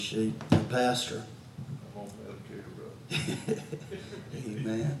Appreciate the pastor.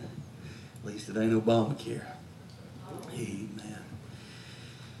 Amen. At least it ain't Obamacare. Amen.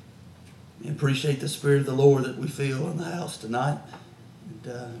 And appreciate the Spirit of the Lord that we feel in the house tonight.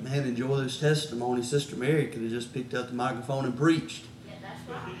 And man, enjoy those testimonies. Sister Mary could have just picked up the microphone and preached. Yeah, that's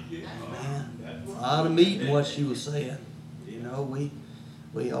right. Man, a lot of meat in what she was saying. You know, we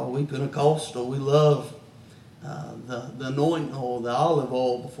Pentecostal, we love the anointing oil, the olive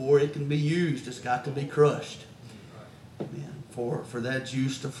oil, before it can be used. It's got to be crushed, man, for that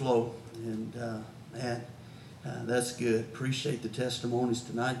juice to flow. And man, that's good. Appreciate the testimonies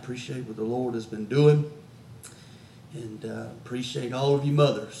tonight. Appreciate what the Lord has been doing. And appreciate all of you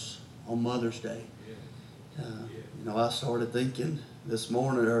mothers on Mother's Day. You know, I started thinking this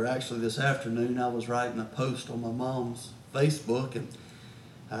morning, or actually this afternoon, I was writing a post on my mom's Facebook, and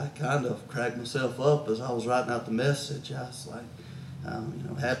I kind of cracked myself up as I was writing out the message. I was like, you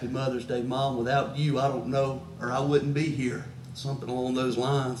know, Happy Mother's Day, Mom. Without you, I don't know, or I wouldn't be here. Something along those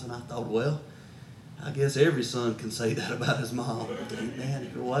lines. And I thought, well, I guess every son can say that about his mom. Amen.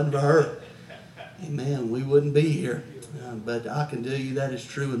 If it wasn't for her, amen, we wouldn't be here. But I can tell you that is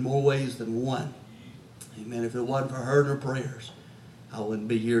true in more ways than one. Amen. If it wasn't for her and her prayers, I wouldn't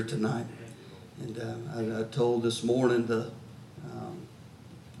be here tonight. And I told this morning the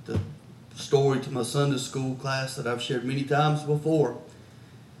story to my Sunday school class that I've shared many times before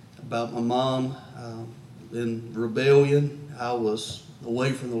about my mom in rebellion. I was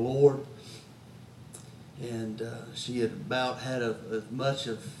away from the Lord, and she had about had as much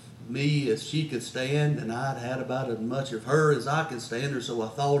of me as she could stand, and I'd had about as much of her as I could stand, or so I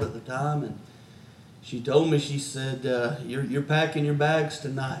thought at the time. And she told me, she said, you're packing your bags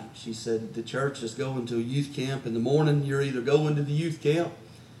tonight. She said, the church is going to a youth camp in the morning. You're either going to the youth camp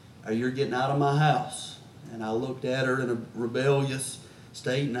or you're getting out of my house. And I looked at her in a rebellious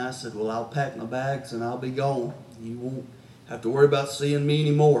state, and I said, well, I'll pack my bags and I'll be gone. You won't have to worry about seeing me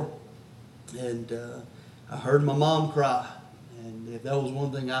anymore. And I heard my mom cry. And if that was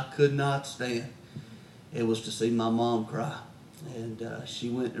one thing I could not stand, it was to see my mom cry. And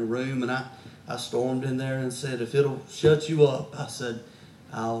she went in a room, and I stormed in there and said, if it'll shut you up, I said,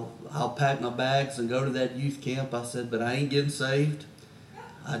 I'll pack my bags and go to that youth camp. I said, but I ain't getting saved.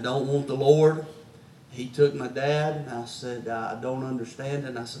 I don't want the Lord. He took my dad, and I said, I don't understand it.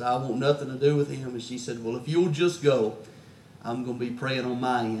 And I said, I want nothing to do with him. And she said, well, if you'll just go, I'm going to be praying on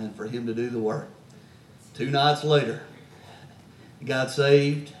my end for him to do the work. 2 nights later, got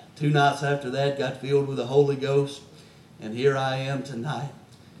saved. 2 nights after that, got filled with the Holy Ghost. And here I am tonight.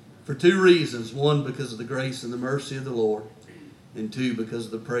 For 2 reasons. 1, because of the grace and the mercy of the Lord. And 2, because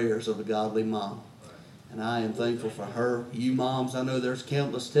of the prayers of a godly mom. And I am thankful for her. You moms, I know there's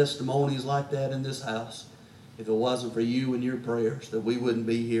countless testimonies like that in this house. If it wasn't for you and your prayers, that we wouldn't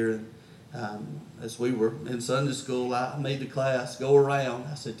be here. As we were in Sunday school, I made the class go around.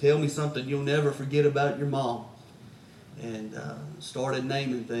 I said, tell me something you'll never forget about your mom. And started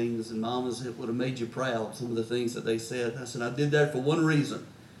naming things, and mamas, it would have made you proud, some of the things that they said. I said, I did that for one reason.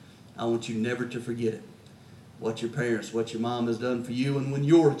 I want you never to forget it. What your parents, what your mom has done for you. And when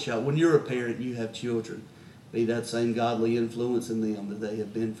you're a child, when you're a parent, you have children, be that same godly influence in them that they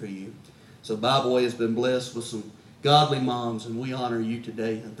have been for you. So Bible Way has been blessed with some godly moms, and we honor you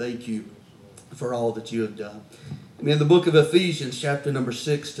today and thank you for all that you have done. In the book of Ephesians, chapter number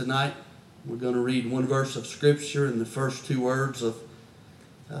 6 tonight, we're going to read one verse of Scripture and the first 2 words of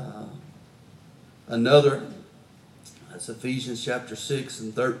another. That's Ephesians chapter 6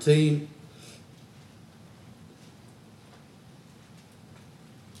 and 13.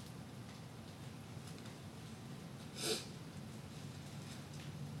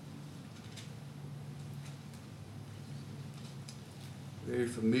 Very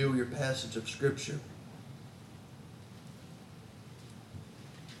familiar passage of Scripture.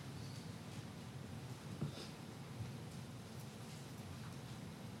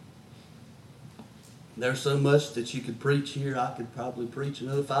 There's so much that you could preach here. I could probably preach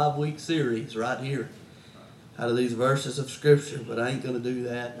another 5-week series right here out of these verses of Scripture, but I ain't going to do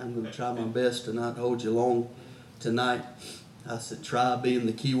that. I'm going to try my best to not hold you long tonight. I said try being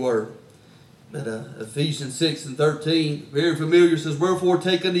the key word. But Ephesians 6 and 13, very familiar, says, wherefore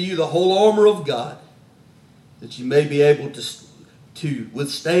take unto you the whole armor of God, that you may be able to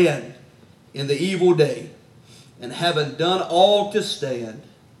withstand in the evil day, and having done all to stand,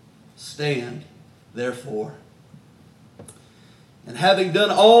 stand therefore. And having done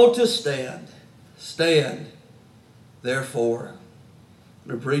all to stand, stand therefore. I'm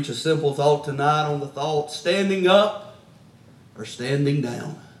going to preach a simple thought tonight on the thought, standing up or standing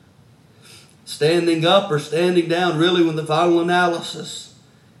down. Standing up or standing down, really, when the final analysis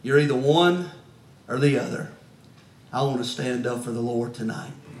You're either one or the other. I want to stand up for the Lord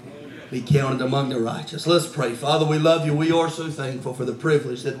tonight. Be counted among the righteous. Let's pray. Father, we love you. We are so thankful for the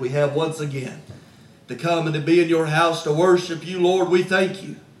privilege that we have once again to come and to be in your house to worship you. Lord, we thank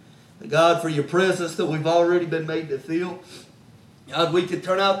you, God, for your presence that we've already been made to feel. God, we could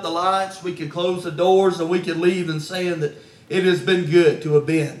turn out the lights, we could close the doors, and we could leave and saying that it has been good to have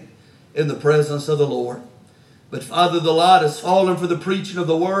been in the presence of the Lord. But Father, the light has fallen for the preaching of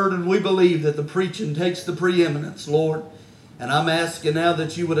the word, and we believe that the preaching takes the preeminence, Lord. And I'm asking now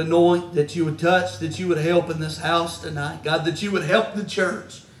that you would anoint, that you would touch, that you would help in this house tonight. God, that you would help the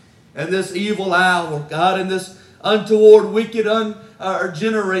church in this evil hour, God, in this untoward, wicked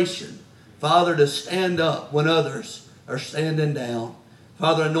generation, Father, to stand up when others are standing down.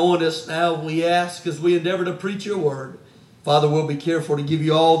 Father, anoint us now, we ask, as we endeavor to preach your word. Father, we'll be careful to give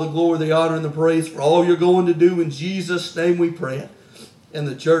you all the glory, the honor, and the praise for all you're going to do. In Jesus' name we pray. And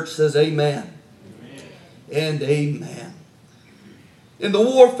the church says amen. Amen. And amen. In the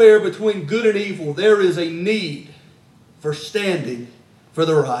warfare between good and evil, there is a need for standing for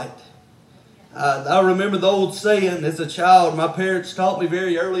the right. I remember the old saying as a child, my parents taught me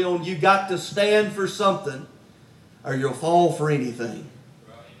very early on, you got to stand for something or you'll fall for anything.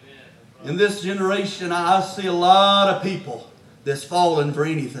 In this generation, I see a lot of people that's falling for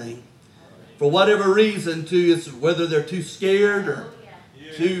anything. For whatever reason, whether they're too scared or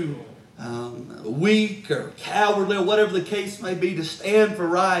too weak or cowardly, or whatever the case may be, to stand for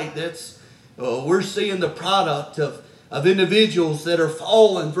right. We're seeing the product of individuals that are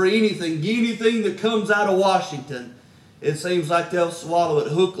falling for anything that comes out of Washington. It seems like they'll swallow it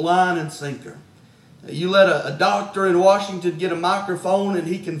hook, line, and sinker. You let a doctor in Washington get a microphone and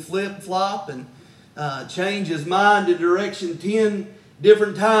he can flip-flop and change his mind to direction 10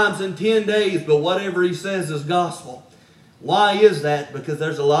 different times in 10 days, but whatever he says is gospel. Why is that? Because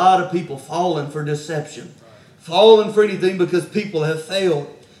there's a lot of people falling for deception. Falling for anything because people have failed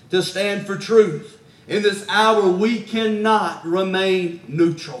to stand for truth. In this hour, we cannot remain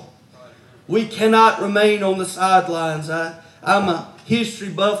neutral. We cannot remain on the sidelines. I'm a history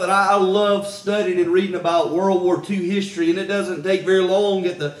buff, and I love studying and reading about World War II history. And it doesn't take very long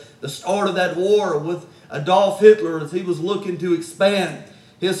at the start of that war with Adolf Hitler, as he was looking to expand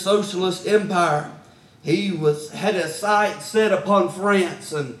his socialist empire. He had a sight set upon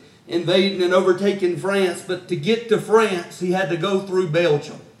France and invading and overtaking France. But to get to France, he had to go through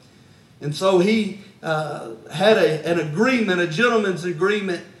Belgium. And so he had an agreement, a gentleman's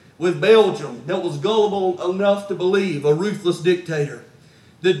agreement with Belgium that was gullible enough to believe, a ruthless dictator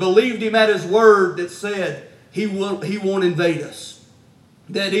that believed him at his word, that said he won't invade us.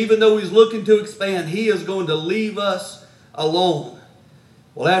 That even though he's looking to expand, he is going to leave us alone.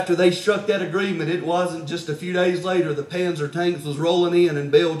 Well, after they struck that agreement, it wasn't just a few days later, the Panzer tanks was rolling in and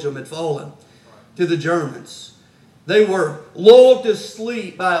Belgium had fallen to the Germans. They were lulled to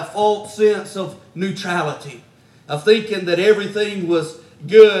sleep by a false sense of neutrality, of thinking that everything was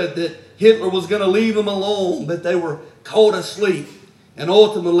good, that Hitler was going to leave them alone, but they were caught asleep. And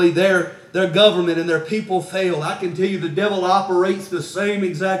ultimately their government and their people failed. I can tell you the devil operates the same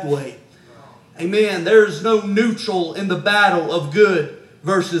exact way. Amen. There's no neutral in the battle of good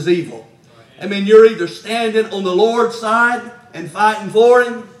versus evil. Amen. You're either standing on the Lord's side and fighting for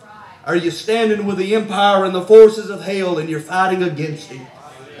Him, or you're standing with the empire and the forces of hell and you're fighting against Him.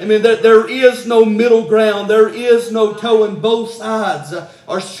 I mean, there is no middle ground. There is no towing. Both sides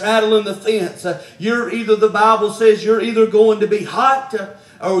are straddling the fence. The Bible says you're either going to be hot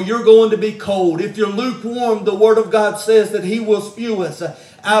or you're going to be cold. If you're lukewarm, the Word of God says that He will spew us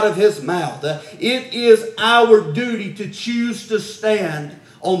out of His mouth. It is our duty to choose to stand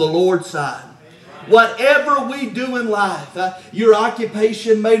on the Lord's side. Whatever we do in life, your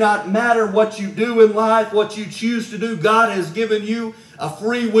occupation may not matter. What you do in life, what you choose to do, God has given you a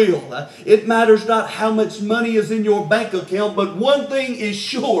free will. It matters not how much money is in your bank account, but one thing is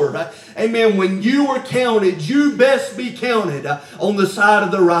sure. Amen. When you are counted, you best be counted on the side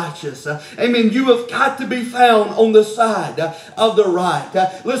of the righteous. Amen. You have got to be found on the side of the right.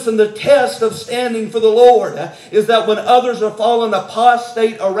 Listen, the test of standing for the Lord is that when others are falling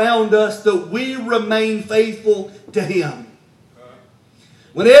apostate around us, that we remain faithful to Him.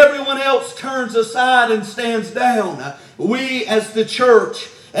 When everyone else turns aside and stands down, we as the church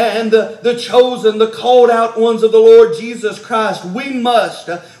and the chosen, the called out ones of the Lord Jesus Christ, we must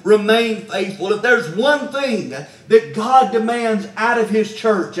remain faithful. If there's one thing that God demands out of His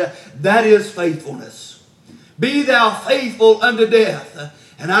church, that is faithfulness. Be thou faithful unto death,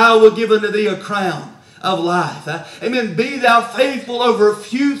 and I will give unto thee a crown of life. Amen. Be thou faithful over a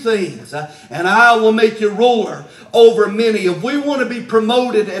few things, and I will make you ruler over many. If we want to be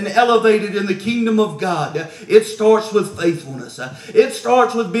promoted and elevated in the kingdom of God, it starts with faithfulness. It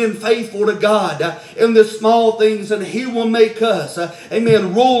starts with being faithful to God in the small things, and He will make us,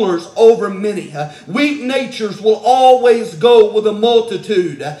 amen, rulers over many. Weak natures will always go with a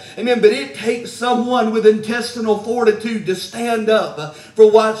multitude. Amen. But it takes someone with intestinal fortitude to stand up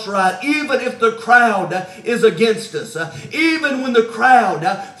for what's right, even if the crowd is against us. Even when the crowd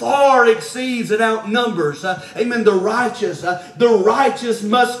far exceeds and outnumbers, amen, the righteous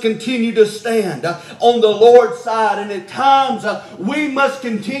must continue to stand on the Lord's side. And at times we must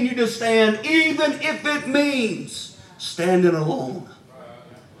continue to stand, even if it means standing alone.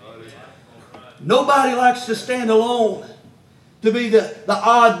 Nobody likes to stand alone, to be the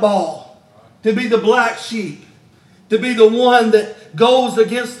oddball, to be the black sheep, to be the one that goes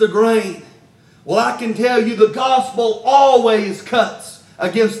against the grain. Well, I can tell you the gospel always cuts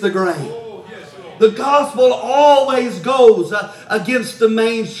against the grain. The gospel always goes against the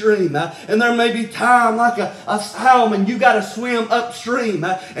mainstream. And there may be time like a salmon, you got to swim upstream.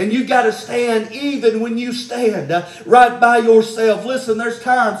 And you got to stand even when you stand right by yourself. Listen, there's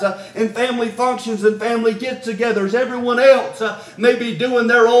times in family functions and family get-togethers, everyone else may be doing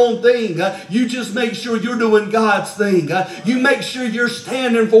their own thing. You just make sure you're doing God's thing. You make sure you're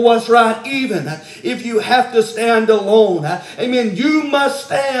standing for what's right, even if you have to stand alone. Amen. You must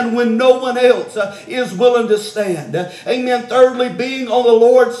stand when no one else is willing to stand. Amen. Thirdly, being on the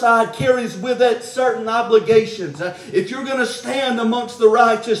Lord's side carries with it certain obligations. If you're going to stand amongst the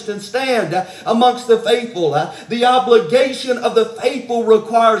righteous and stand amongst the faithful, the obligation of the faithful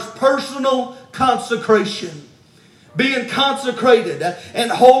requires personal consecration. Being consecrated and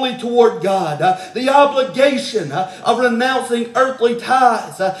holy toward God. The obligation of renouncing earthly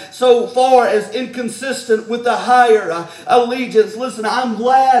ties so far as inconsistent with the higher allegiance. Listen, I'm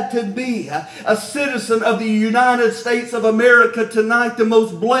glad to be a citizen of the United States of America tonight, the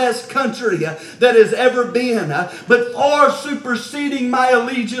most blessed country that has ever been. But far superseding my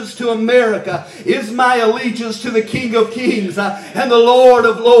allegiance to America is my allegiance to the King of Kings and the Lord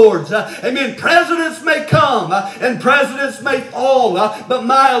of Lords. Amen. Presidents may come and presidents may fall, but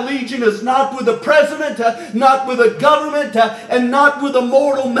my allegiance is not with the president, not with the government, and not with a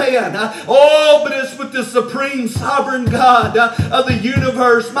mortal man. But it's with the supreme sovereign God of the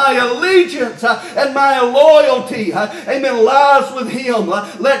universe. My allegiance and my loyalty, amen, lies with Him.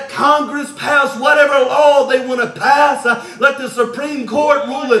 Let Congress pass whatever law they want to pass. Let the Supreme Court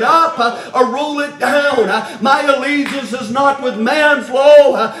rule it up or rule it down. My allegiance is not with man's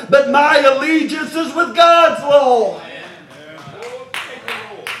law, but my allegiance is with God's law.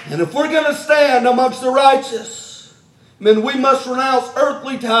 And if we're going to stand amongst the righteous, then we must renounce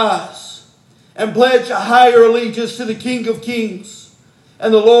earthly ties and pledge a higher allegiance to the King of Kings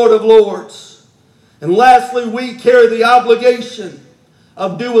and the Lord of Lords. And lastly, we carry the obligation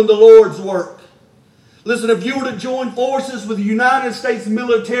of doing the Lord's work. Listen, if you were to join forces with the United States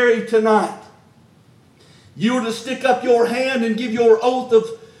military tonight, you were to stick up your hand and give your oath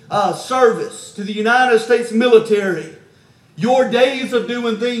of service to the United States military, your days of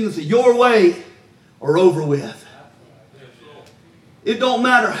doing things your way are over with. It don't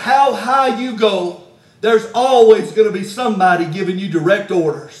matter how high you go, there's always going to be somebody giving you direct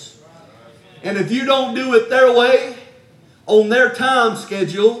orders. And if you don't do it their way, on their time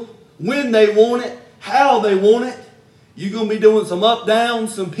schedule, when they want it, how they want it, you're going to be doing some up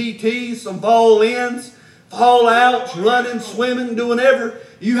downs, some PTs, some fall ins, fall outs, running, swimming, doing whatever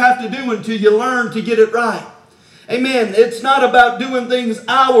you have to do until you learn to get it right. Amen. It's not about doing things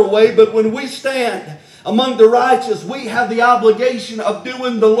our way, but when we stand among the righteous, we have the obligation of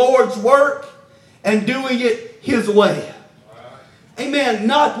doing the Lord's work and doing it His way. Amen.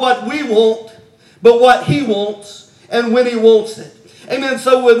 Not what we want, but what He wants and when He wants it. Amen.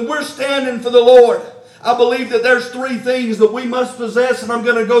 So when we're standing for the Lord, I believe that there's three things that we must possess, and I'm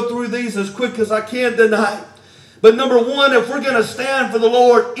going to go through these as quick as I can tonight. But number one, if we're going to stand for the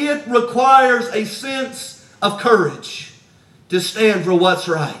Lord, it requires a sense of courage to stand for what's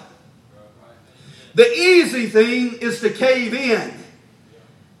right. The easy thing is to cave in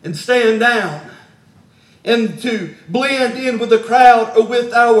and stand down and to blend in with the crowd or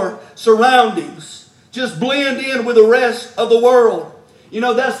with our surroundings. Just blend in with the rest of the world. You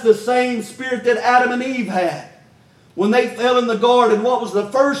know, that's the same spirit that Adam and Eve had. When they fell in the garden, what was the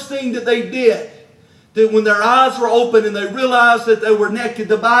first thing that they did? That when their eyes were open and they realized that they were naked,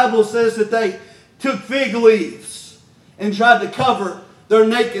 the Bible says that they took fig leaves and tried to cover their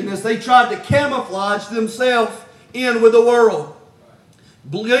nakedness. They tried to camouflage themselves in with the world.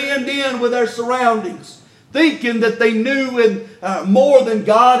 blend in with their surroundings, thinking that they knew more than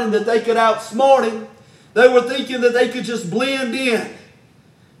God and that they could outsmart Him. They were thinking that they could just blend in.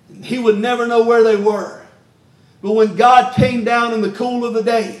 He would never know where they were. But when God came down in the cool of the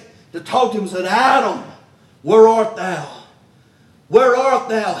day to talk to him, said, Adam, where art thou? Where art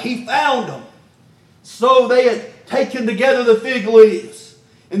thou? He found them. So they had taken together the fig leaves.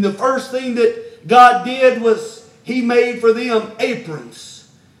 And the first thing that God did was He made for them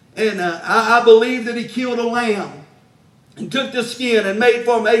aprons. And I believe that He killed a lamb and took the skin and made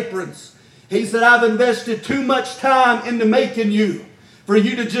for them aprons. He said, I've invested too much time into making you for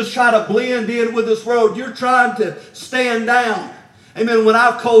you to just try to blend in with this world. You're trying to stand down. Amen. When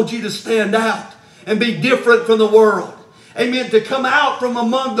I've called you to stand out and be different from the world. Amen. To come out from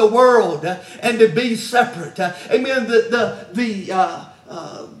among the world and to be separate. Amen. The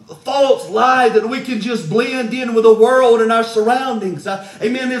false lie that we can just blend in with the world and our surroundings.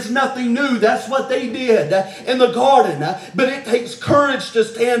 Amen. It's nothing new. That's what they did in the garden. But it takes courage to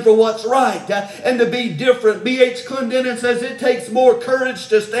stand for what's right and to be different. B.H. Clendenin says it takes more courage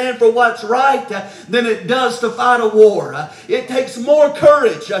to stand for what's right than it does to fight a war. It takes more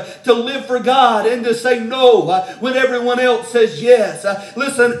courage to live for God and to say no when everyone else says yes.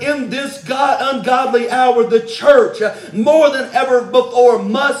 Listen, in this ungodly hour, the church, more than ever before,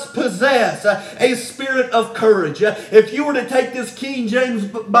 must possess a spirit of courage. If you were to take this King James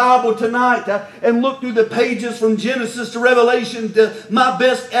Bible tonight and look through the pages from Genesis to Revelation, my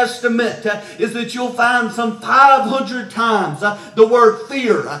best estimate is that you'll find some 500 times the word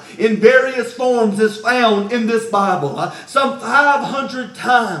fear in various forms is found in this Bible. Some 500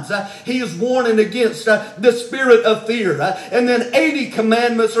 times He is warning against the spirit of fear. And then 80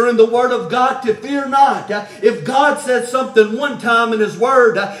 commandments are in the Word of God to fear not. If God said something one time in His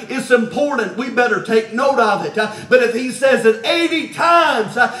Word, it's important. We better take note of it. But if He says it 80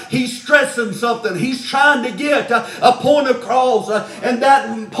 times, He's stressing something. He's trying to get a point across. And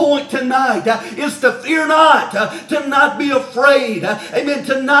that point tonight is to fear not, to not be afraid. Amen.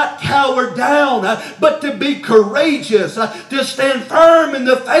 To not cower down, but to be courageous, to stand firm in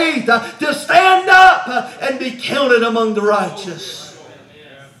the faith, to stand up and be counted among the righteous.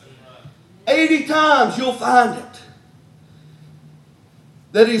 80 times you'll find it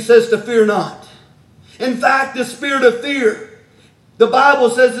that He says to fear not. In fact, the spirit of fear, the Bible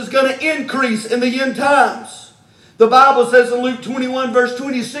says, is going to increase in the end times. The Bible says in Luke 21 verse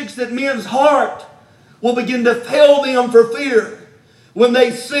 26 that men's heart will begin to fail them for fear when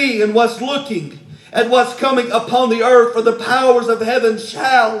they see and what's looking at what's coming upon the earth, for the powers of heaven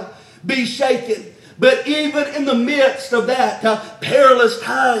shall be shaken. But even in the midst of that perilous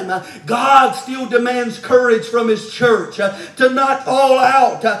time, God still demands courage from His church to not fall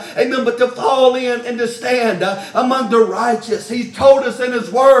out, amen, but to fall in and to stand among the righteous. He told us in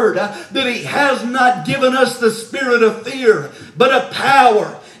His Word that He has not given us the spirit of fear, but of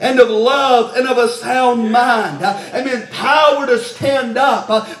power and of love and of a sound mind. Amen. Power to stand up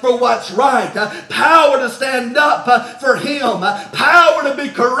for what's right. Power to stand up for Him. Power to be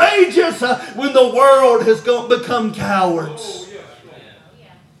courageous when the world has become cowards.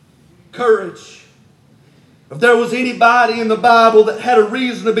 Courage. If there was anybody in the Bible that had a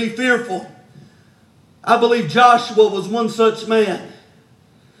reason to be fearful, I believe Joshua was one such man.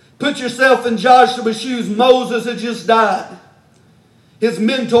 Put yourself in Joshua's shoes. Moses had just died. His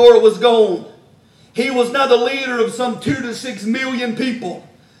mentor was gone. He was now the leader of some 2 to 6 million people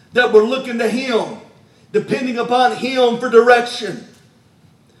that were looking to him, depending upon him for direction.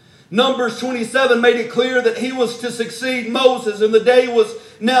 Numbers 27 made it clear that he was to succeed Moses, and the day was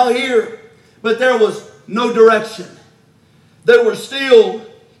now here. But there was no direction. They were still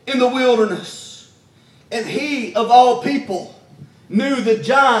in the wilderness. And he, of all people, knew the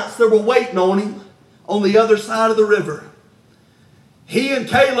giants that were waiting on him on the other side of the river. He and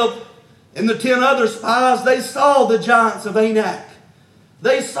Caleb and the 10 other spies, they saw the giants of Anak.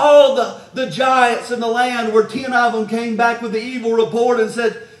 They saw the giants in the land where 10 of them came back with the evil report and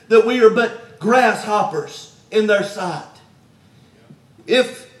said that we are but grasshoppers in their sight.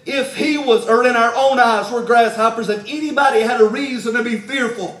 If he was, or in our own eyes, we're grasshoppers, if anybody had a reason to be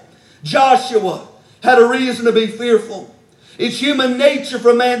fearful, Joshua had a reason to be fearful. It's human nature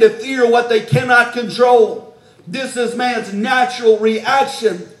for man to fear what they cannot control. This is man's natural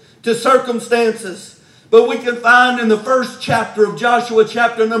reaction to circumstances. But we can find in the first chapter of Joshua,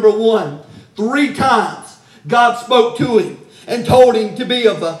 chapter number 1, 3 times God spoke to him and told him to be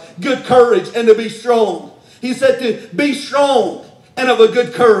of a good courage and to be strong. He said to be strong and of a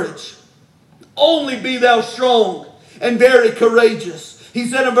good courage. Only be thou strong and very courageous. He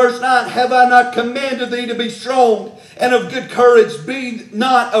said in verse 9, have I not commanded thee to be strong and of good courage? Be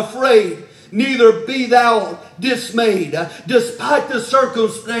not afraid, neither be thou dismayed. Despite the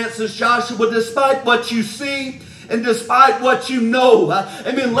circumstances, Joshua, despite what you see, and despite what you know,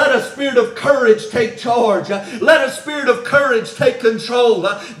 let a spirit of courage take charge. Let a spirit of courage take control.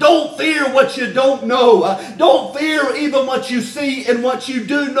 Don't fear what you don't know. Don't fear even what you see and what you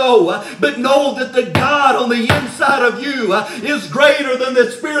do know. But know that the God on the inside of you is greater than the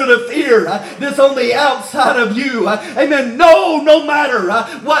spirit of fear that's on the outside of you. Amen. No matter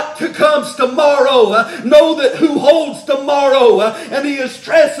what comes tomorrow, know that who holds tomorrow. And he is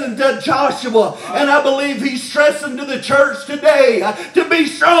stressing to Joshua. And I believe he's stressing to the church today to be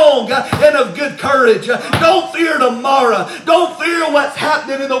strong and of good courage. Don't fear tomorrow. Don't fear what's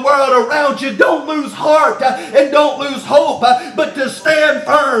happening in the world around you. Don't lose heart and don't lose hope, but to stand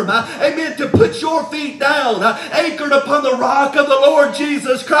firm. Amen. To put your feet down, anchored upon the rock of the Lord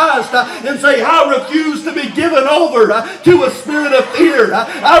Jesus Christ, and say, I refuse to be given over to a spirit of fear.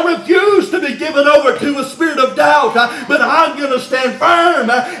 I refuse to be given over to a spirit of doubt, but I'm going to stand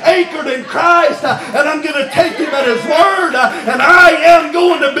firm, anchored in Christ, and I'm going to take him at his word, and I am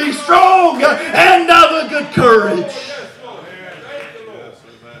going to be strong and of a good courage.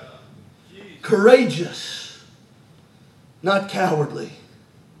 Courageous, not cowardly.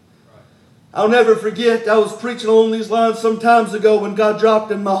 I'll never forget, I was preaching along these lines some times ago when God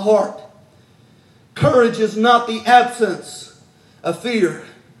dropped in my heart. Courage is not the absence of fear,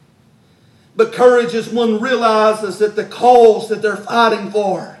 but courage is one realizes that the cause that they're fighting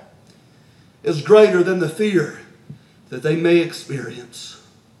for is greater than the fear that they may experience.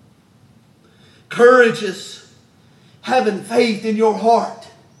 Courage is having faith in your heart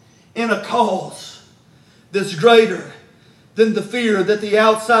in a cause that's greater than the fear that the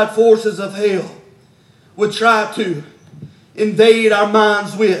outside forces of hell would try to invade our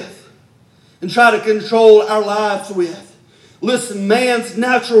minds with and try to control our lives with. Listen, man's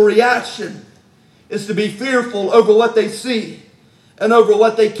natural reaction is to be fearful over what they see and over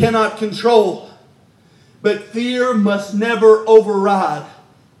what they cannot control. But fear must never override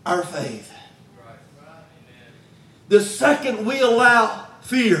our faith. The second we allow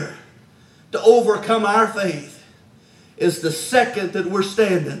fear to overcome our faith is the second that we're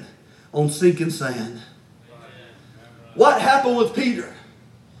standing on sinking sand. What happened with Peter?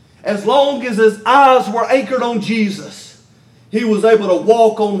 As long as his eyes were anchored on Jesus, he was able to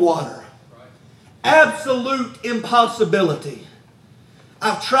walk on water. Absolute impossibility.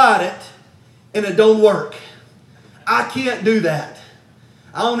 I've tried it and it don't work. I can't do that.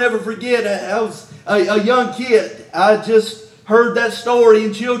 I'll never forget, I was a young kid. I just heard that story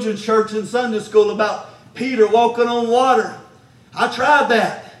in children's church and Sunday school about Peter walking on water. I tried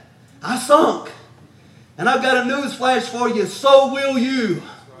that. I sunk. And I've got a news flash for you. So will you.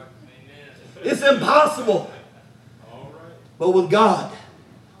 It's impossible. But with God,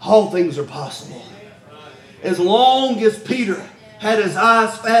 all things are possible. As long as Peter had his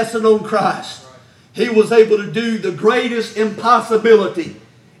eyes fastened on Christ, he was able to do the greatest impossibility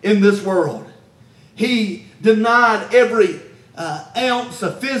in this world. He denied every ounce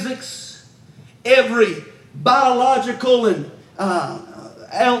of physics, every biological and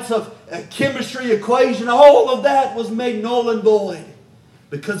ounce of chemistry equation. All of that was made null and void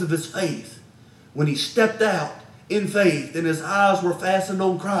because of his faith. When he stepped out in faith and his eyes were fastened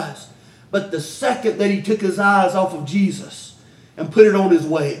on Christ. But the second that he took his eyes off of Jesus and put it on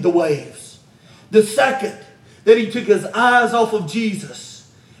the waves, the second that he took his eyes off of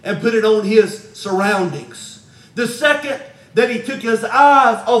Jesus and put it on his surroundings, the second that he took his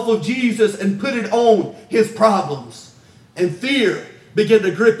eyes off of Jesus and put it on his problems, and fear began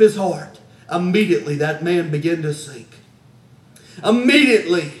to grip his heart, immediately that man began to sink.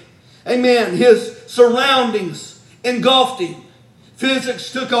 Immediately, amen, his surroundings engulfed him.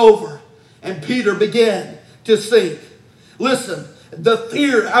 Physics took over, and Peter began to sink. Listen, the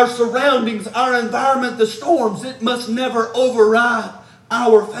fear, our surroundings, our environment, the storms, it must never override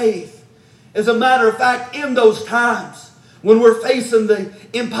our faith. As a matter of fact, in those times when we're facing the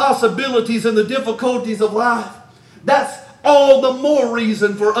impossibilities and the difficulties of life, that's all the more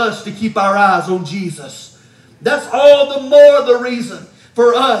reason for us to keep our eyes on Jesus. That's all the more the reason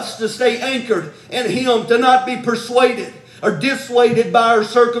for us to stay anchored in Him, to not be persuaded or dissuaded by our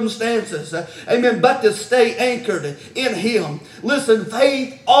circumstances. Amen. But to stay anchored in Him. Listen,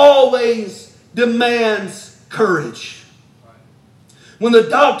 faith always demands courage. When the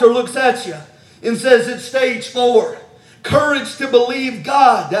doctor looks at you and says it's stage 4, Courage to believe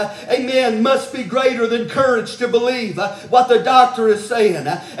God, amen, must be greater than courage to believe what the doctor is saying.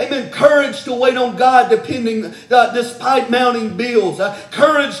 Amen. Courage to wait on God despite mounting bills.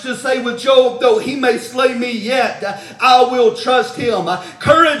 Courage to say with Job, though he may slay me yet, I will trust him.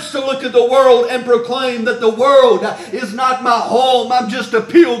 Courage to look at the world and proclaim that the world is not my home. I'm just a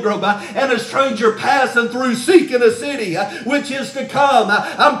pilgrim and a stranger passing through, seeking a city which is to come.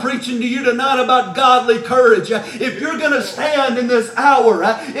 I'm preaching to you tonight about godly courage. If you're going to stand in this hour,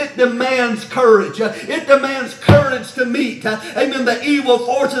 it demands courage. It demands courage to meet, amen, the evil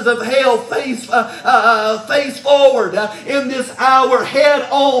forces of hell face forward in this hour head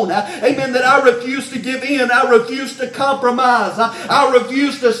on. Amen, that I refuse to give in. I refuse to compromise. I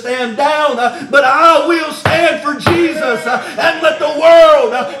refuse to stand down, but I will stand for Jesus and let the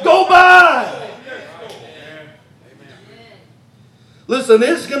world go by. Listen,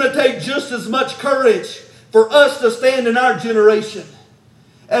 it's going to take just as much courage for us to stand in our generation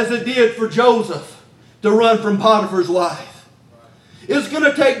as it did for Joseph to run from Potiphar's wife. It's going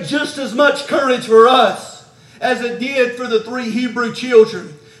to take just as much courage for us as it did for the 3 Hebrew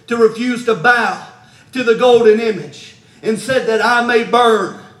children to refuse to bow to the golden image and said that I may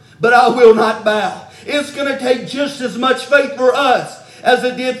burn, but I will not bow. It's going to take just as much faith for us as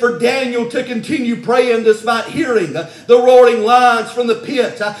it did for Daniel to continue praying despite hearing the roaring lions from the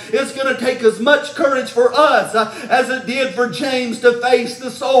pit. It's going to take as much courage for us as it did for James to face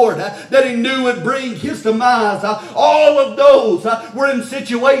the sword that he knew would bring his demise. All of those were in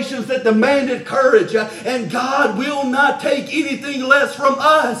situations that demanded courage, and God will not take anything less from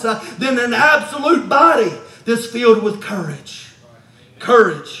us than an absolute body that's filled with courage.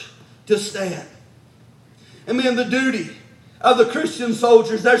 Courage to stand. Amen. The duty of the Christian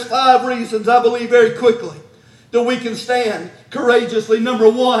soldiers, there's 5 reasons, I believe, very quickly, that we can stand courageously. Number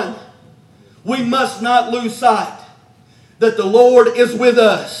 1, we must not lose sight that the Lord is with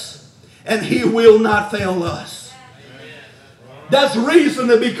us and He will not fail us. That's reason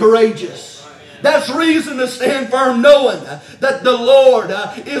to be courageous. That's reason to stand firm, knowing that the Lord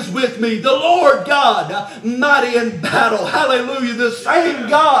is with me. The Lord God, mighty in battle. Hallelujah. The same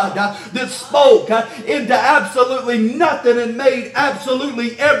God that spoke into absolutely nothing and made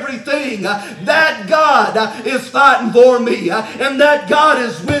absolutely everything. That God is fighting for me. And that God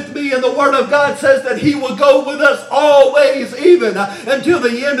is with me. And the Word of God says that He will go with us always, even until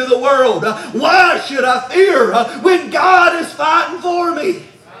the end of the world. Why should I fear when God is fighting for me?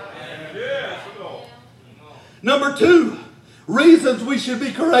 Number 2, reasons we should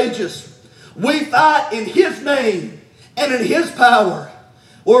be courageous. We fight in His name and in His power,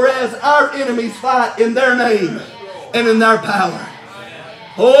 whereas our enemies fight in their name and in their power.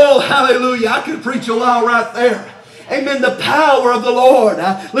 Oh, hallelujah. I could preach a while right there. Amen. The power of the Lord.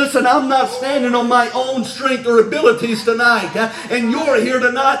 Listen, I'm not standing on my own strength or abilities tonight. And you're here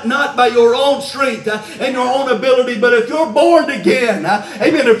tonight not by your own strength and your own ability, but if you're born again,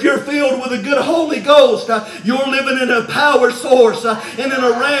 amen, if you're filled with a good Holy Ghost, you're living in a power source and in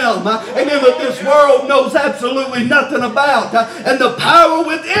a realm, amen, that this world knows absolutely nothing about. And the power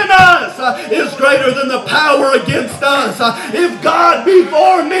within us is greater than the power against us. If God be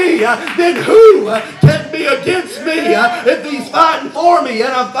for me, then who can be against me? If He's fighting for me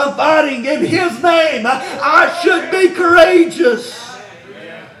and I'm fighting in His name, I should be courageous.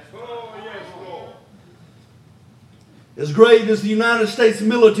 As great as the United States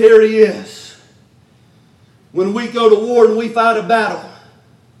military is, when we go to war and we fight a battle,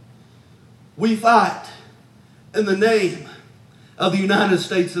 we fight in the name of the United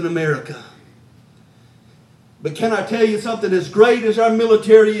States of America. But can I tell you something? As great as our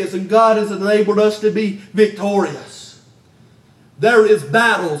military is and God has enabled us to be victorious, there is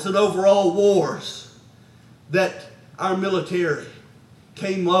battles and overall wars that our military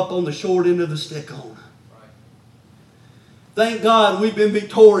came up on the short end of the stick on. Thank God we've been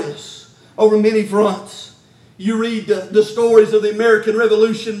victorious over many fronts. You read the stories of the American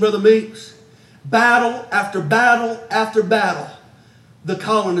Revolution, Brother Meeks. Battle after battle after battle, the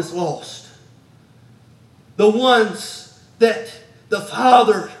colonists lost. The ones that the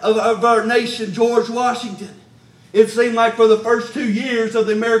father of our nation, George Washington, it seemed like for the first 2 years of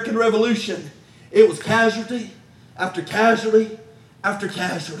the American Revolution, it was casualty after casualty after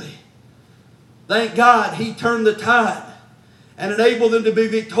casualty. Thank God He turned the tide and enabled them to be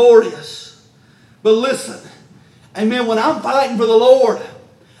victorious. But listen, amen, when I'm fighting for the Lord,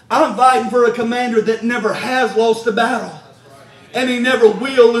 I'm fighting for a commander that never has lost a battle. And he never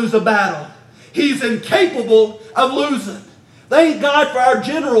will lose a battle. He's incapable of losing. Thank God for our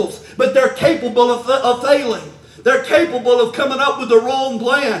generals, but they're capable of failing. They're capable of coming up with the wrong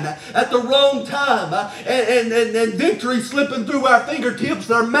plan at the wrong time and victory slipping through our fingertips.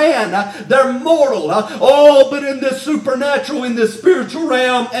 They're man. They're mortal. But in this supernatural, in this spiritual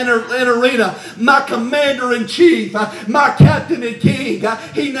realm and arena, my commander-in-chief, my captain and king,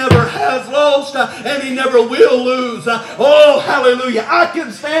 he never has lost and he never will lose. Hallelujah. I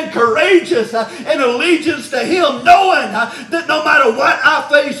can stand courageous in allegiance to him, knowing that no matter what I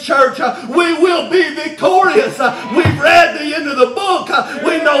face, church, we will be victorious. We've read the end of the book.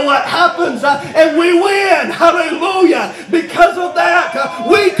 We know what happens and we win. Hallelujah. Because of that,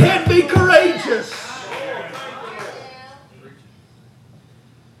 we can be courageous.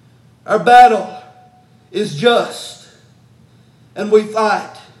 Our battle is just, and we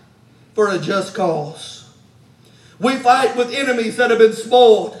fight for a just cause. We fight with enemies that have been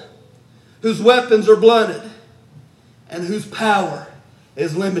spoiled, whose weapons are blunted, and whose power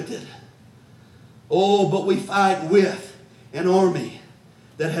is limited. But we fight with an army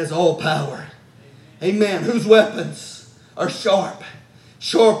that has all power. Amen. Whose weapons are sharp,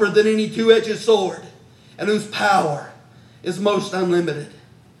 sharper than any two-edged sword, and whose power is most unlimited.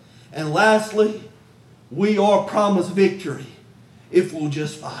 And lastly, we are promised victory if we'll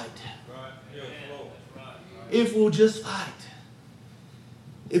just fight. If we'll just fight.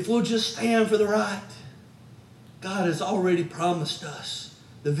 If we'll just stand for the right. God has already promised us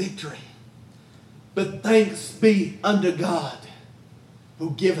the victory. But thanks be unto God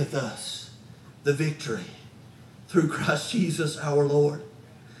who giveth us the victory through Christ Jesus our Lord.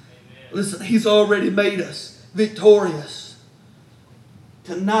 Amen. Listen, He's already made us victorious.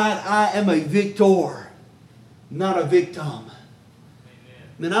 Tonight I am a victor, not a victim. Amen.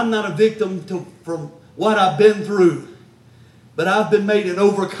 And I'm not a victim from what I've been through, but I've been made an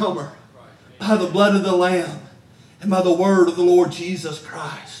overcomer by the blood of the Lamb and by the word of the Lord Jesus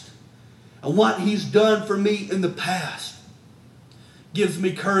Christ. And what He's done for me in the past gives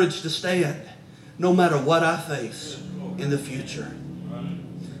me courage to stand no matter what I face in the future.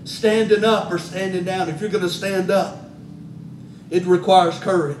 Standing up or standing down. If you're going to stand up, it requires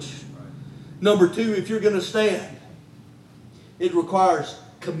courage. Number two, if you're going to stand, it requires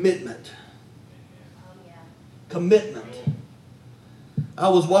commitment. Commitment. I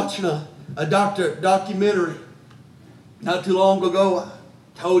was watching a documentary not too long ago.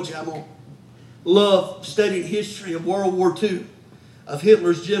 I told you I'm going to love studying history of World War II, of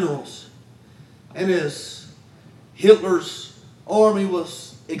Hitler's generals. And as Hitler's army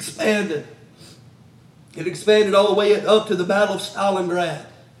was expanded, it expanded all the way up to the Battle of Stalingrad.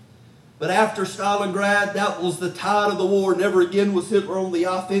 But after Stalingrad, that was the tide of the war. Never again was Hitler on the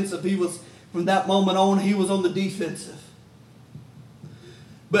offensive. He was, from that moment on, he was on the defensive.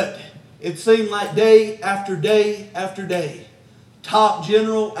 But it seemed like day after day after day, top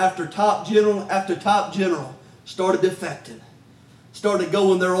general after top general after top general started defecting, started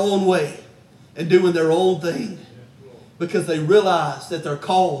going their own way and doing their own thing because they realized that their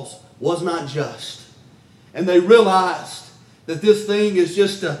cause was not just. And they realized that this thing is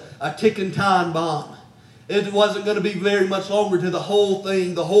just a ticking time bomb. It wasn't going to be very much longer till the whole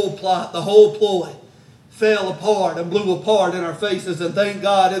thing, the whole plot, the whole ploy fell apart and blew apart in our faces. And thank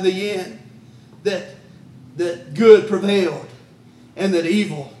God in the end that good prevailed and that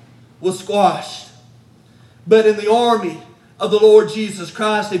evil was squashed. But in the army of the Lord Jesus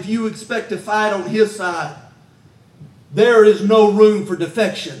Christ, if you expect to fight on His side, there is no room for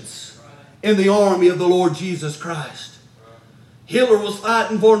defections in the army of the Lord Jesus Christ. Hitler was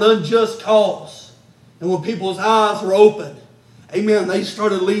fighting for an unjust cause. And when people's eyes were opened, amen, they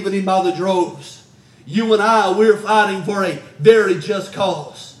started leaving him by the droves. You and I, we're fighting for a very just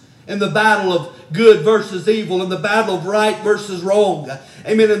cause. In the battle of good versus evil, in the battle of right versus wrong.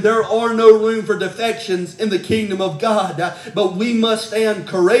 Amen. And there are no room for defections in the kingdom of God. But we must stand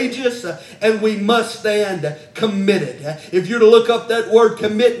courageous and we must stand committed. If you're to look up that word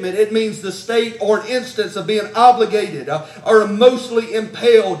commitment, it means the state or an instance of being obligated or emotionally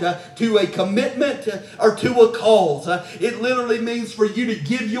impelled to a commitment or to a cause. It literally means for you to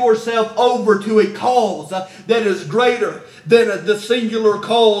give yourself over to a cause that is greater than the singular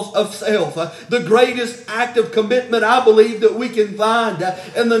cause of self. The greatest act of commitment I believe that we can find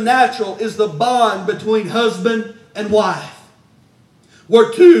in the natural is the bond between husband and wife,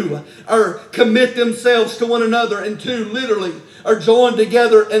 where two are commit themselves to one another and two literally are joined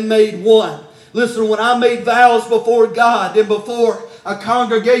together and made one. Listen, when I made vows before God and before a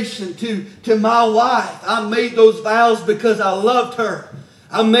congregation to my wife, I made those vows because I loved her.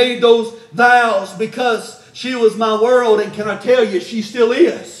 I made those vows because she was my world, and can I tell you, she still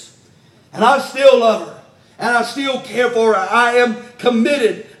is. And I still love her. And I still care for her. I am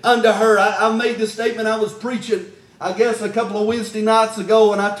committed unto her. I made this statement. I was preaching, I guess, a couple of Wednesday nights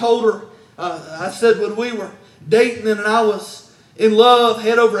ago, and I told her, I said when we were dating and I was in love,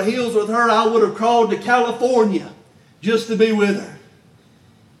 head over heels with her, I would have crawled to California just to be with her.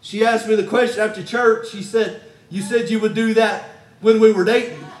 She asked me the question after church. She said, you said you would do that when we were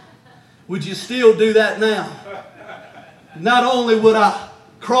dating. Would you still do that now? Not only would I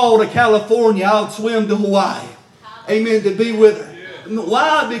crawl to California, I would swim to Hawaii. Amen, to be with her.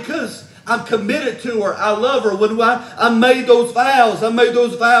 Why? Because I'm committed to her. I love her. When I made those vows,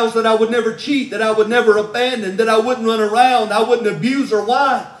 that I would never cheat, that I would never abandon, that I wouldn't run around, I wouldn't abuse her.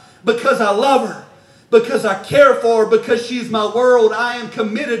 Why? Because I love her. Because I care for her. Because she's my world. I am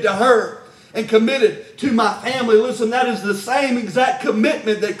committed to her and committed to my family. Listen, that is the same exact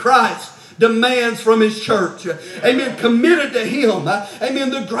commitment that Christ demands from His church. Amen. Committed to Him.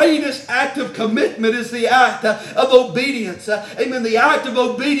 Amen. The greatest act of commitment is the act of obedience. Amen. The act of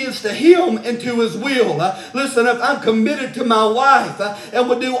obedience to Him and to His will. Listen, if I'm committed to my wife and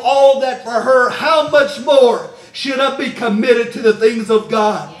would do all that for her, how much more should I be committed to the things of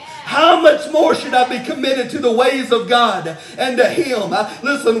God? How much more should I be committed to the ways of God and to Him?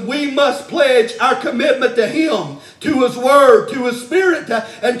 Listen, we must pledge our commitment to Him, to His Word, to His Spirit,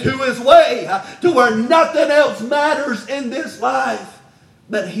 and to His way, to where nothing else matters in this life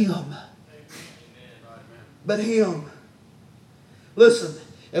but Him. But Him. Listen,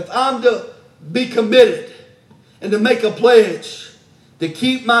 if I'm to be committed and to make a pledge to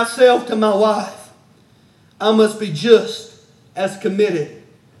keep myself to my wife, I must be just as committed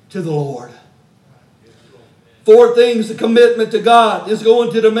to the Lord. 4 things the commitment to God is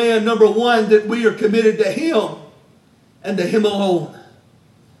going to demand. Number 1, that we are committed to Him and to Him alone.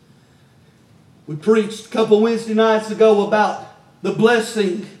 We preached a couple Wednesday nights ago about the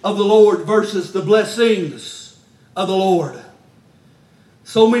blessing of the Lord versus the blessings of the Lord.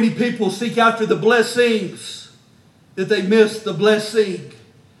 So many people seek after the blessings that they miss the blessing,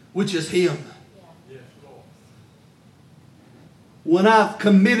 which is Him. When I've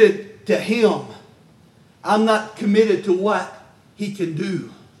committed to Him, I'm not committed to what He can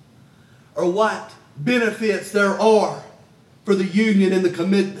do or what benefits there are for the union and the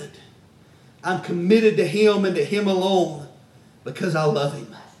commitment. I'm committed to Him and to Him alone because I love Him.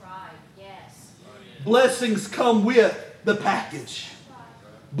 That's right. Yes. Blessings come with the package.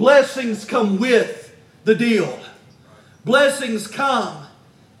 Blessings come with the deal. Blessings come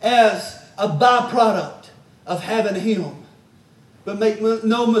as a byproduct of having Him. But make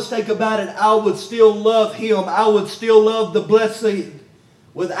no mistake about it, I would still love Him. I would still love the blessing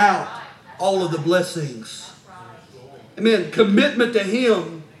without all of the blessings. Amen. Commitment to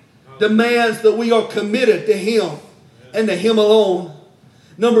Him demands that we are committed to Him and to Him alone.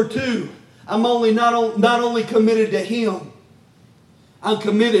 Number 2, I'm not only committed to Him, I'm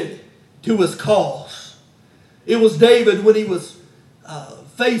committed to His cause. It was David when he was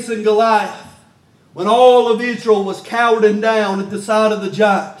facing Goliath. When all of Israel was cowering down at the sight of the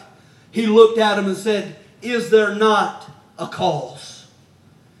giant, he looked at him and said, is there not a cause?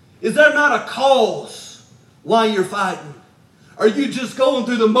 Is there not a cause why you're fighting? Are you just going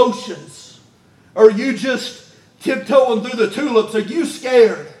through the motions? Are you just tiptoeing through the tulips? Are you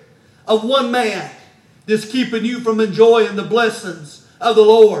scared of one man that's keeping you from enjoying the blessings of the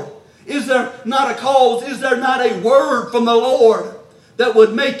Lord? Is there not a cause? Is there not a word from the Lord that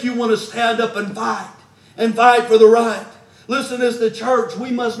would make you want to stand up and fight for the right? Listen, as the church, we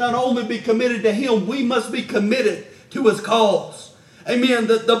must not only be committed to Him, we must be committed to His cause. Amen.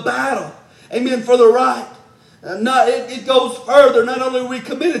 The battle, amen, for the right. It goes further. Not only are we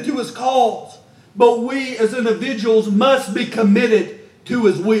committed to His cause, but we as individuals must be committed to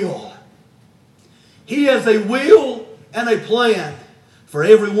His will. He has a will and a plan for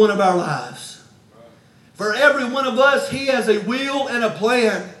every one of our lives. For every one of us, He has a will and a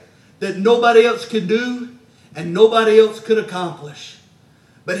plan that nobody else can do and nobody else could accomplish.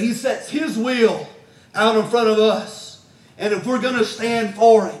 But He sets His will out in front of us. And if we're going to stand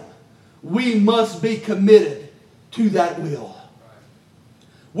for Him, we must be committed to that will.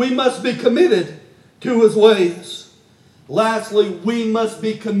 We must be committed to His ways. Lastly, we must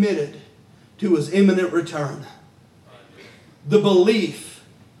be committed to His imminent return. The belief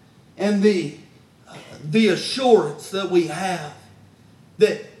and the assurance that we have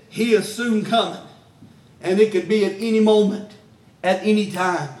that He is soon coming, and it could be at any moment, at any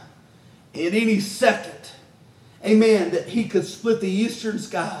time, at any second. Amen. That He could split the eastern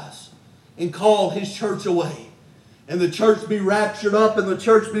skies and call His church away, and the church be raptured up and the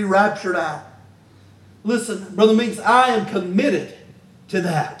church be raptured out. Listen, Brother Meeks, I am committed to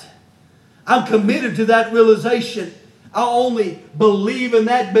that. I'm committed to that realization. I only believe in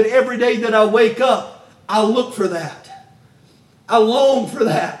that, but every day that I wake up, I look for that. I long for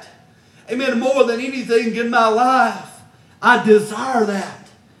that. Amen. More than anything in my life, I desire that.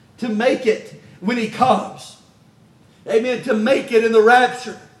 To make it when He comes. Amen. To make it in the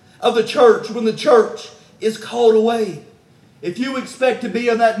rapture of the church when the church is called away. If you expect to be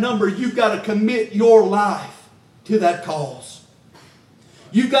in that number, you've got to commit your life to that cause.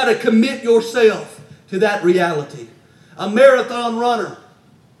 You've got to commit yourself to that reality. A marathon runner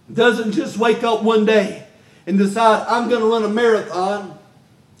doesn't just wake up one day and decide, I'm going to run a marathon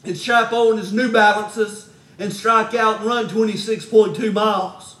and strap on his New Balances and strike out and run 26.2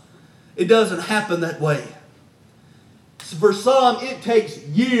 miles. It doesn't happen that way. For some, it takes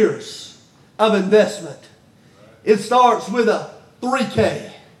years of investment. It starts with a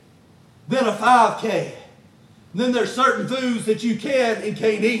 3K, then a 5K. Then there's certain foods that you can and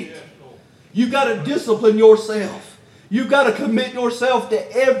can't eat. You've got to discipline yourself. You've got to commit yourself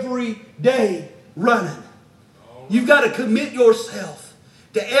to every day running. You've got to commit yourself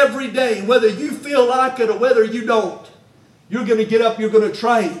to every day, whether you feel like it or whether you don't. You're going to get up, you're going to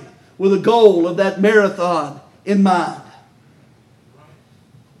train with a goal of that marathon in mind.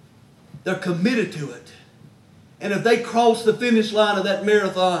 They're committed to it. And if they cross the finish line of that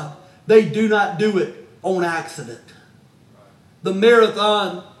marathon, they do not do it on accident. The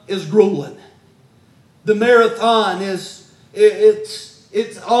marathon is grueling. The marathon is,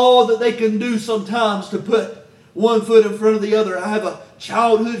 it's all that they can do sometimes to put one foot in front of the other. I have a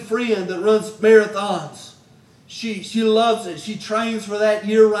childhood friend that runs marathons. She loves it. She trains for that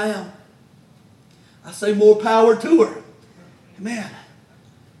year round. I say more power to her. Man.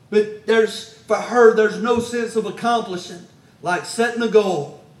 But for her, there's no sense of accomplishing like setting a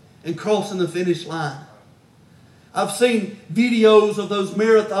goal and crossing the finish line. I've seen videos of those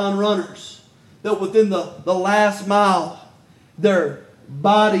marathon runners that within the last mile, their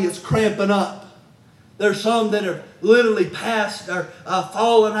body is cramping up. There's some that are literally past, are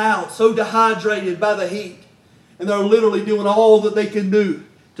falling out, so dehydrated by the heat. And they're literally doing all that they can do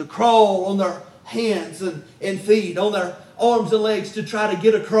to crawl on their hands and feet, on their arms and legs to try to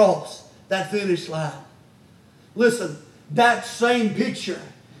get across that finish line. Listen, that same picture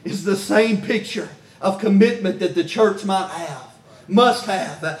is the same picture of commitment that the church must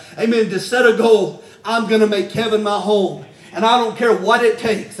have. Amen. To set a goal, I'm going to make heaven my home. And I don't care what it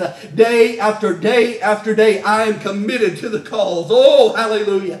takes. Day after day after day, I am committed to the cause. Oh,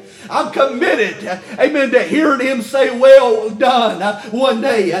 hallelujah. I'm committed, amen, to hearing Him say, well done, one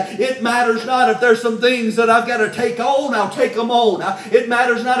day. It matters not if there's some things that I've got to take on, I'll take them on. It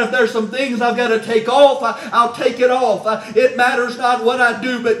matters not if there's some things I've got to take off, I'll take it off. It matters not what I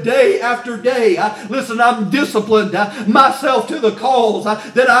do, but day after day, listen, I'm disciplined myself to the cause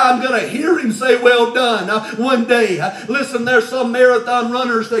that I'm going to hear Him say, well done, one day. Listen, there's some marathon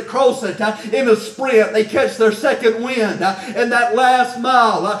runners that cross it in a sprint. They catch their second wind, and that last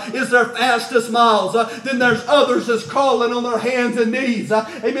mile is their fastest miles. Then there's others that's crawling on their hands and knees.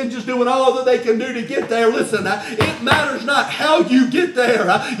 Amen. Just doing all that they can do to get there. Listen, it matters not how you get there.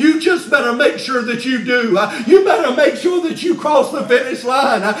 You just better make sure that you do. You better make sure that you cross the finish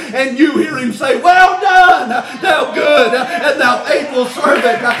line and you hear Him say, well done, thou good and thou faithful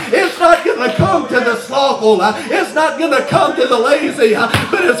servant. It's not going to come to the slothful. It's not going to come to the lazy,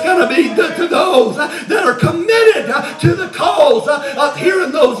 but it's going to be to those that are committed to the cause of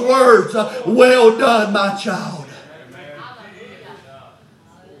hearing those words, well done, my child.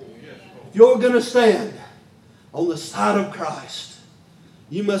 If you're going to stand on the side of Christ,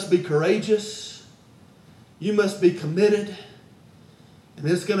 you must be courageous, you must be committed, and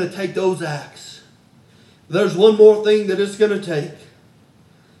it's going to take those acts. There's one more thing that it's going to take.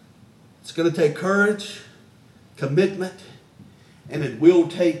 It's going to take courage, commitment, and it will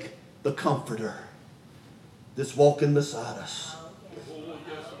take the Comforter that's walking beside us.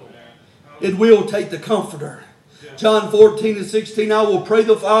 It will take the Comforter. John 14:16, I will pray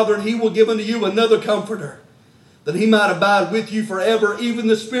the Father, and He will give unto you another Comforter, that He might abide with you forever, even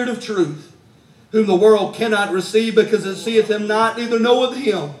the Spirit of truth, whom the world cannot receive, because it seeth Him not, neither knoweth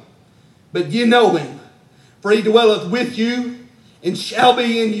Him. But ye know Him, for He dwelleth with you, and shall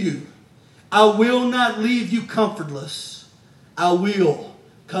be in you. I will not leave you comfortless. I will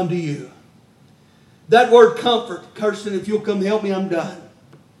come to you. That word comfort, Kirsten, if you'll come help me, I'm done,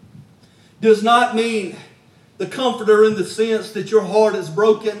 does not mean the comforter in the sense that your heart is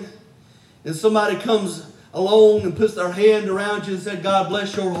broken and somebody comes along and puts their hand around you and said, God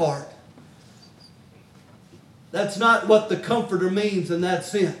bless your heart. That's not what the comforter means in that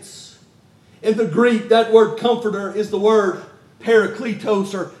sense. In the Greek, that word comforter is the word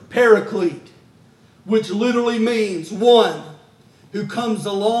parakletos or paraclete, which literally means one who comes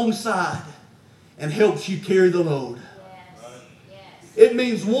alongside and helps you carry the load. It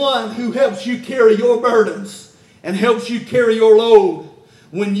means one who helps you carry your burdens and helps you carry your load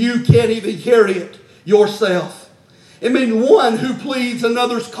when you can't even carry it yourself. It means one who pleads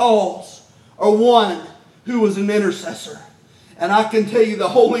another's cause, or one who is an intercessor. And I can tell you the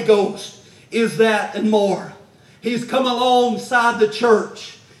Holy Ghost is that and more. He's come alongside the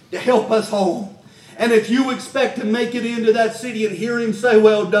church to help us home. And if you expect to make it into that city and hear Him say,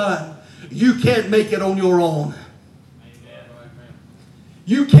 well done, you can't make it on your own.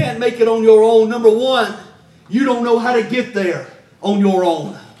 You can't make it on your own. Number one, you don't know how to get there on your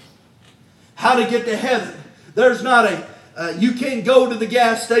own. How to get to heaven. There's not you can't go to the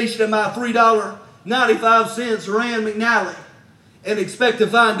gas station and buy $3.95 Rand McNally and expect to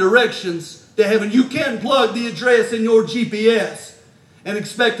find directions to heaven. You can't plug the address in your GPS and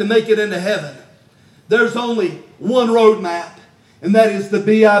expect to make it into heaven. There's only one roadmap, and that is the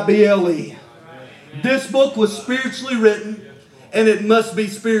Bible. This book was spiritually written, and it must be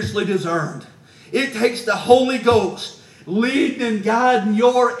spiritually discerned. It takes the Holy Ghost leading and guiding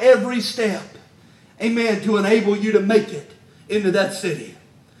your every step, amen, to enable you to make it into that city.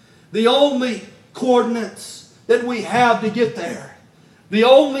 The only coordinates that we have to get there, the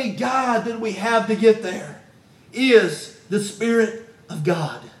only guide that we have to get there is the Spirit of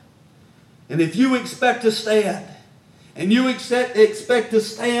God. And if you expect to stand, and you expect to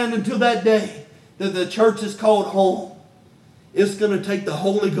stand until that day that the church is called home, it's going to take the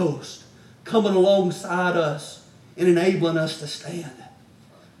Holy Ghost coming alongside us and enabling us to stand.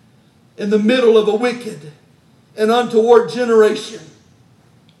 In the middle of a wicked and untoward generation,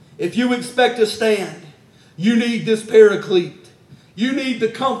 if you expect to stand, you need this paraclete. You need the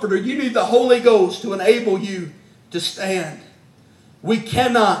Comforter. You need the Holy Ghost to enable you to stand. We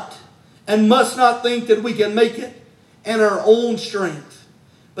cannot and must not think that we can make it in our own strength.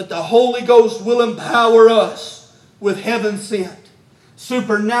 But the Holy Ghost will empower us with heaven-sent,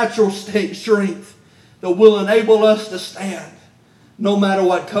 supernatural strength that will enable us to stand no matter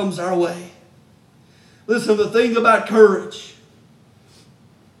what comes our way. Listen, the thing about courage,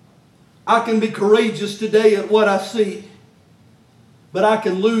 I can be courageous today at what I see, but I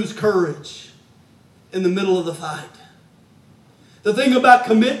can lose courage in the middle of the fight. The thing about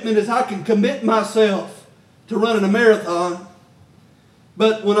commitment is I can commit myself to running a marathon,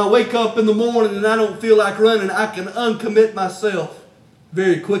 but when I wake up in the morning and I don't feel like running, I can uncommit myself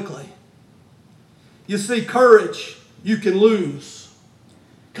very quickly. You see, courage you can lose.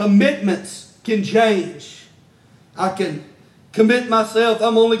 Commitments can change. I can commit myself,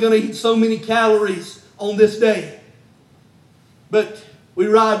 I'm only going to eat so many calories on this day. But we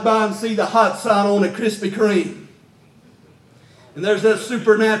ride by and see the hot sign on a Krispy Kreme. And there's that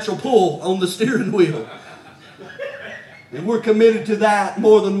supernatural pull on the steering wheel. And we're committed to that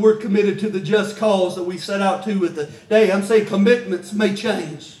more than we're committed to the just cause that we set out to with the day. I'm saying commitments may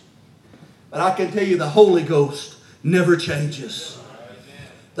change. But I can tell you the Holy Ghost never changes.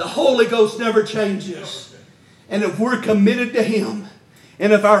 The Holy Ghost never changes. And if we're committed to Him,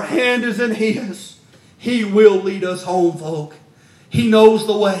 and if our hand is in His, He will lead us home, folk. He knows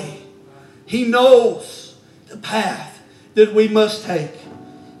the way. He knows the path that we must take.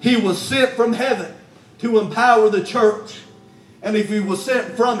 He was sent from heaven to empower the church. And if He was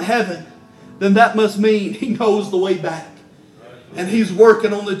sent from heaven, then that must mean He knows the way back. And He's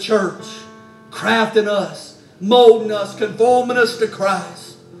working on the church, crafting us, molding us, conforming us to Christ.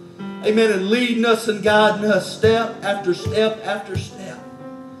 Amen. And leading us and guiding us step after step after step.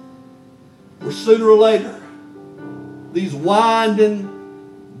 Or sooner or later, these winding,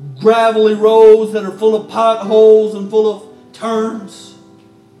 gravelly roads that are full of potholes and full of turns,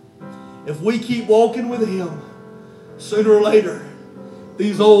 if we keep walking with Him, sooner or later,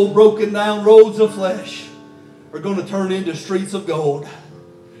 these old broken down roads of flesh are going to turn into streets of gold.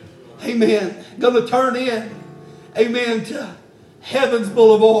 Amen. Going to turn in, amen, to heaven's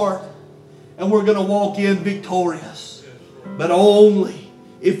boulevard. And we're going to walk in victorious. But only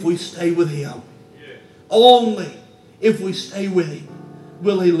if we stay with Him. Only if we stay with Him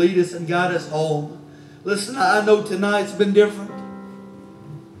will He lead us and guide us home. Listen, I know tonight's been different.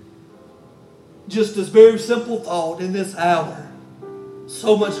 Just this very simple thought in this hour.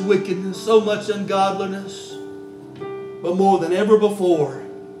 So much wickedness, so much ungodliness. But more than ever before,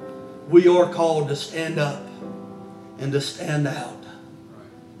 we are called to stand up and to stand out.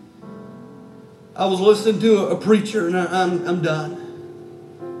 I was listening to a preacher, and I'm done.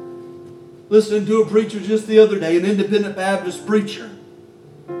 Listening to a preacher just the other day, an independent Baptist preacher.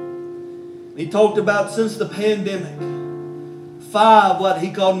 He talked about since the pandemic, 5 what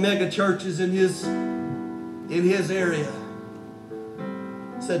he called mega churches in his in his area.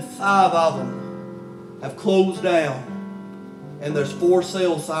 Said 5 of them have closed down. And there's 4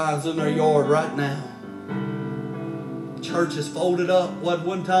 sale signs in their yard right now. Church is folded up. What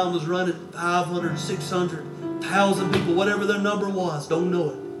one time was running 500, 600, 1,000 people, whatever their number was. Don't know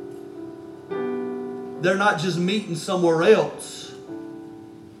it. They're not just meeting somewhere else.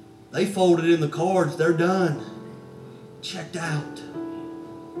 They folded in the cards. They're done. Checked out.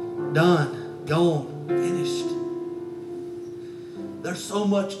 Done. Gone. Finished. There's so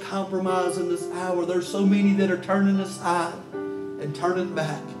much compromise in this hour. There's so many that are turning aside and turning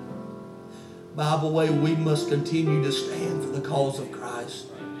back. Bible way, we must continue to stand for the cause of Christ.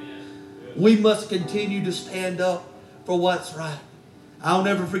 We must continue to stand up for what's right. I'll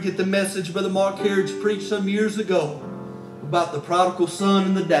never forget the message Brother Mark Harridge preached some years ago about the prodigal son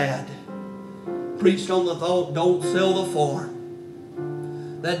and the dad. Preached on the thought, don't sell the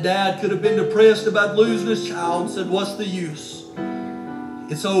farm. That dad could have been depressed about losing his child and said, what's the use?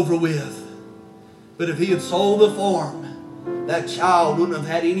 It's over with. But if he had sold the farm, that child wouldn't have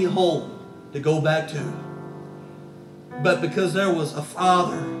had any home to go back to. But because there was a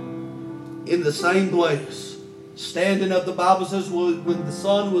father in the same place, standing up, the Bible says when the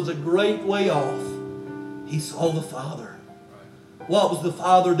son was a great way off, he saw the father. What was the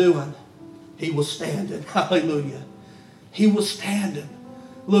father doing? He was standing. Hallelujah. He was standing,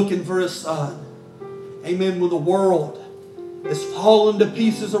 looking for his son. Amen. When the world is falling to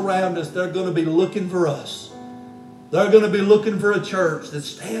pieces around us, they're going to be looking for us. They're going to be looking for a church that's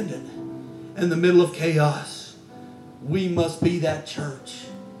standing in the middle of chaos. We must be that church.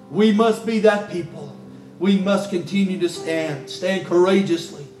 We must be that people. We must continue to stand. Stand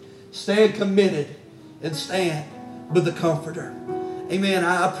courageously. Stand committed. And stand with the Comforter. Amen.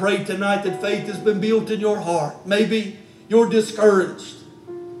 I pray tonight that faith has been built in your heart. Maybe you're discouraged.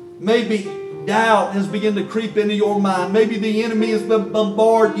 Maybe doubt has begun to creep into your mind. Maybe the enemy has been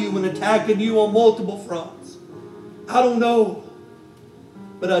bombarding you and attacking you on multiple fronts. I don't know.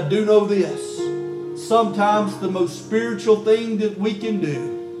 But I do know this. Sometimes the most spiritual thing that we can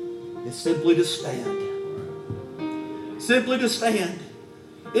do is simply to stand. Simply to stand.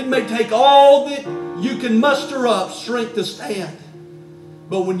 It may take all that you can muster up strength to stand.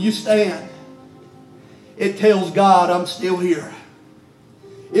 But when you stand, it tells God, I'm still here.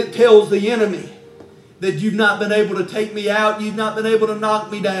 It tells the enemy that you've not been able to take me out. You've not been able to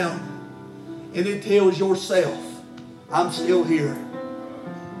knock me down. And it tells yourself, I'm still here.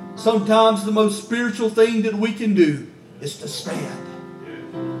 Sometimes the most spiritual thing that we can do is to stand.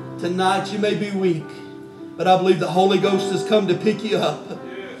 Tonight you may be weak, but I believe the Holy Ghost has come to pick you up,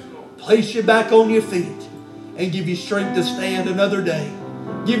 place you back on your feet, and give you strength to stand another day.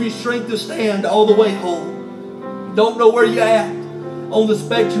 Give you strength to stand all the way home. Don't know where you're at on the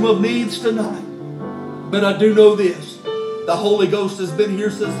spectrum of needs tonight, but I do know this. The Holy Ghost has been here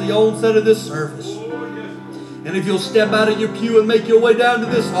since the onset of this service. And if you'll step out of your pew and make your way down to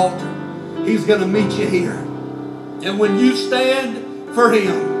this altar, He's going to meet you here. And when you stand for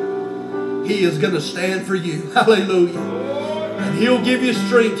Him, He is going to stand for you. Hallelujah. And He'll give you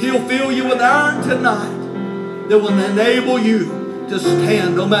strength. He'll fill you with iron tonight that will enable you to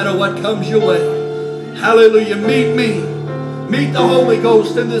stand no matter what comes your way. Hallelujah. Meet me. Meet the Holy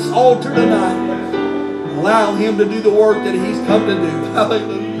Ghost in this altar tonight. Allow Him to do the work that He's come to do.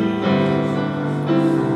 Hallelujah.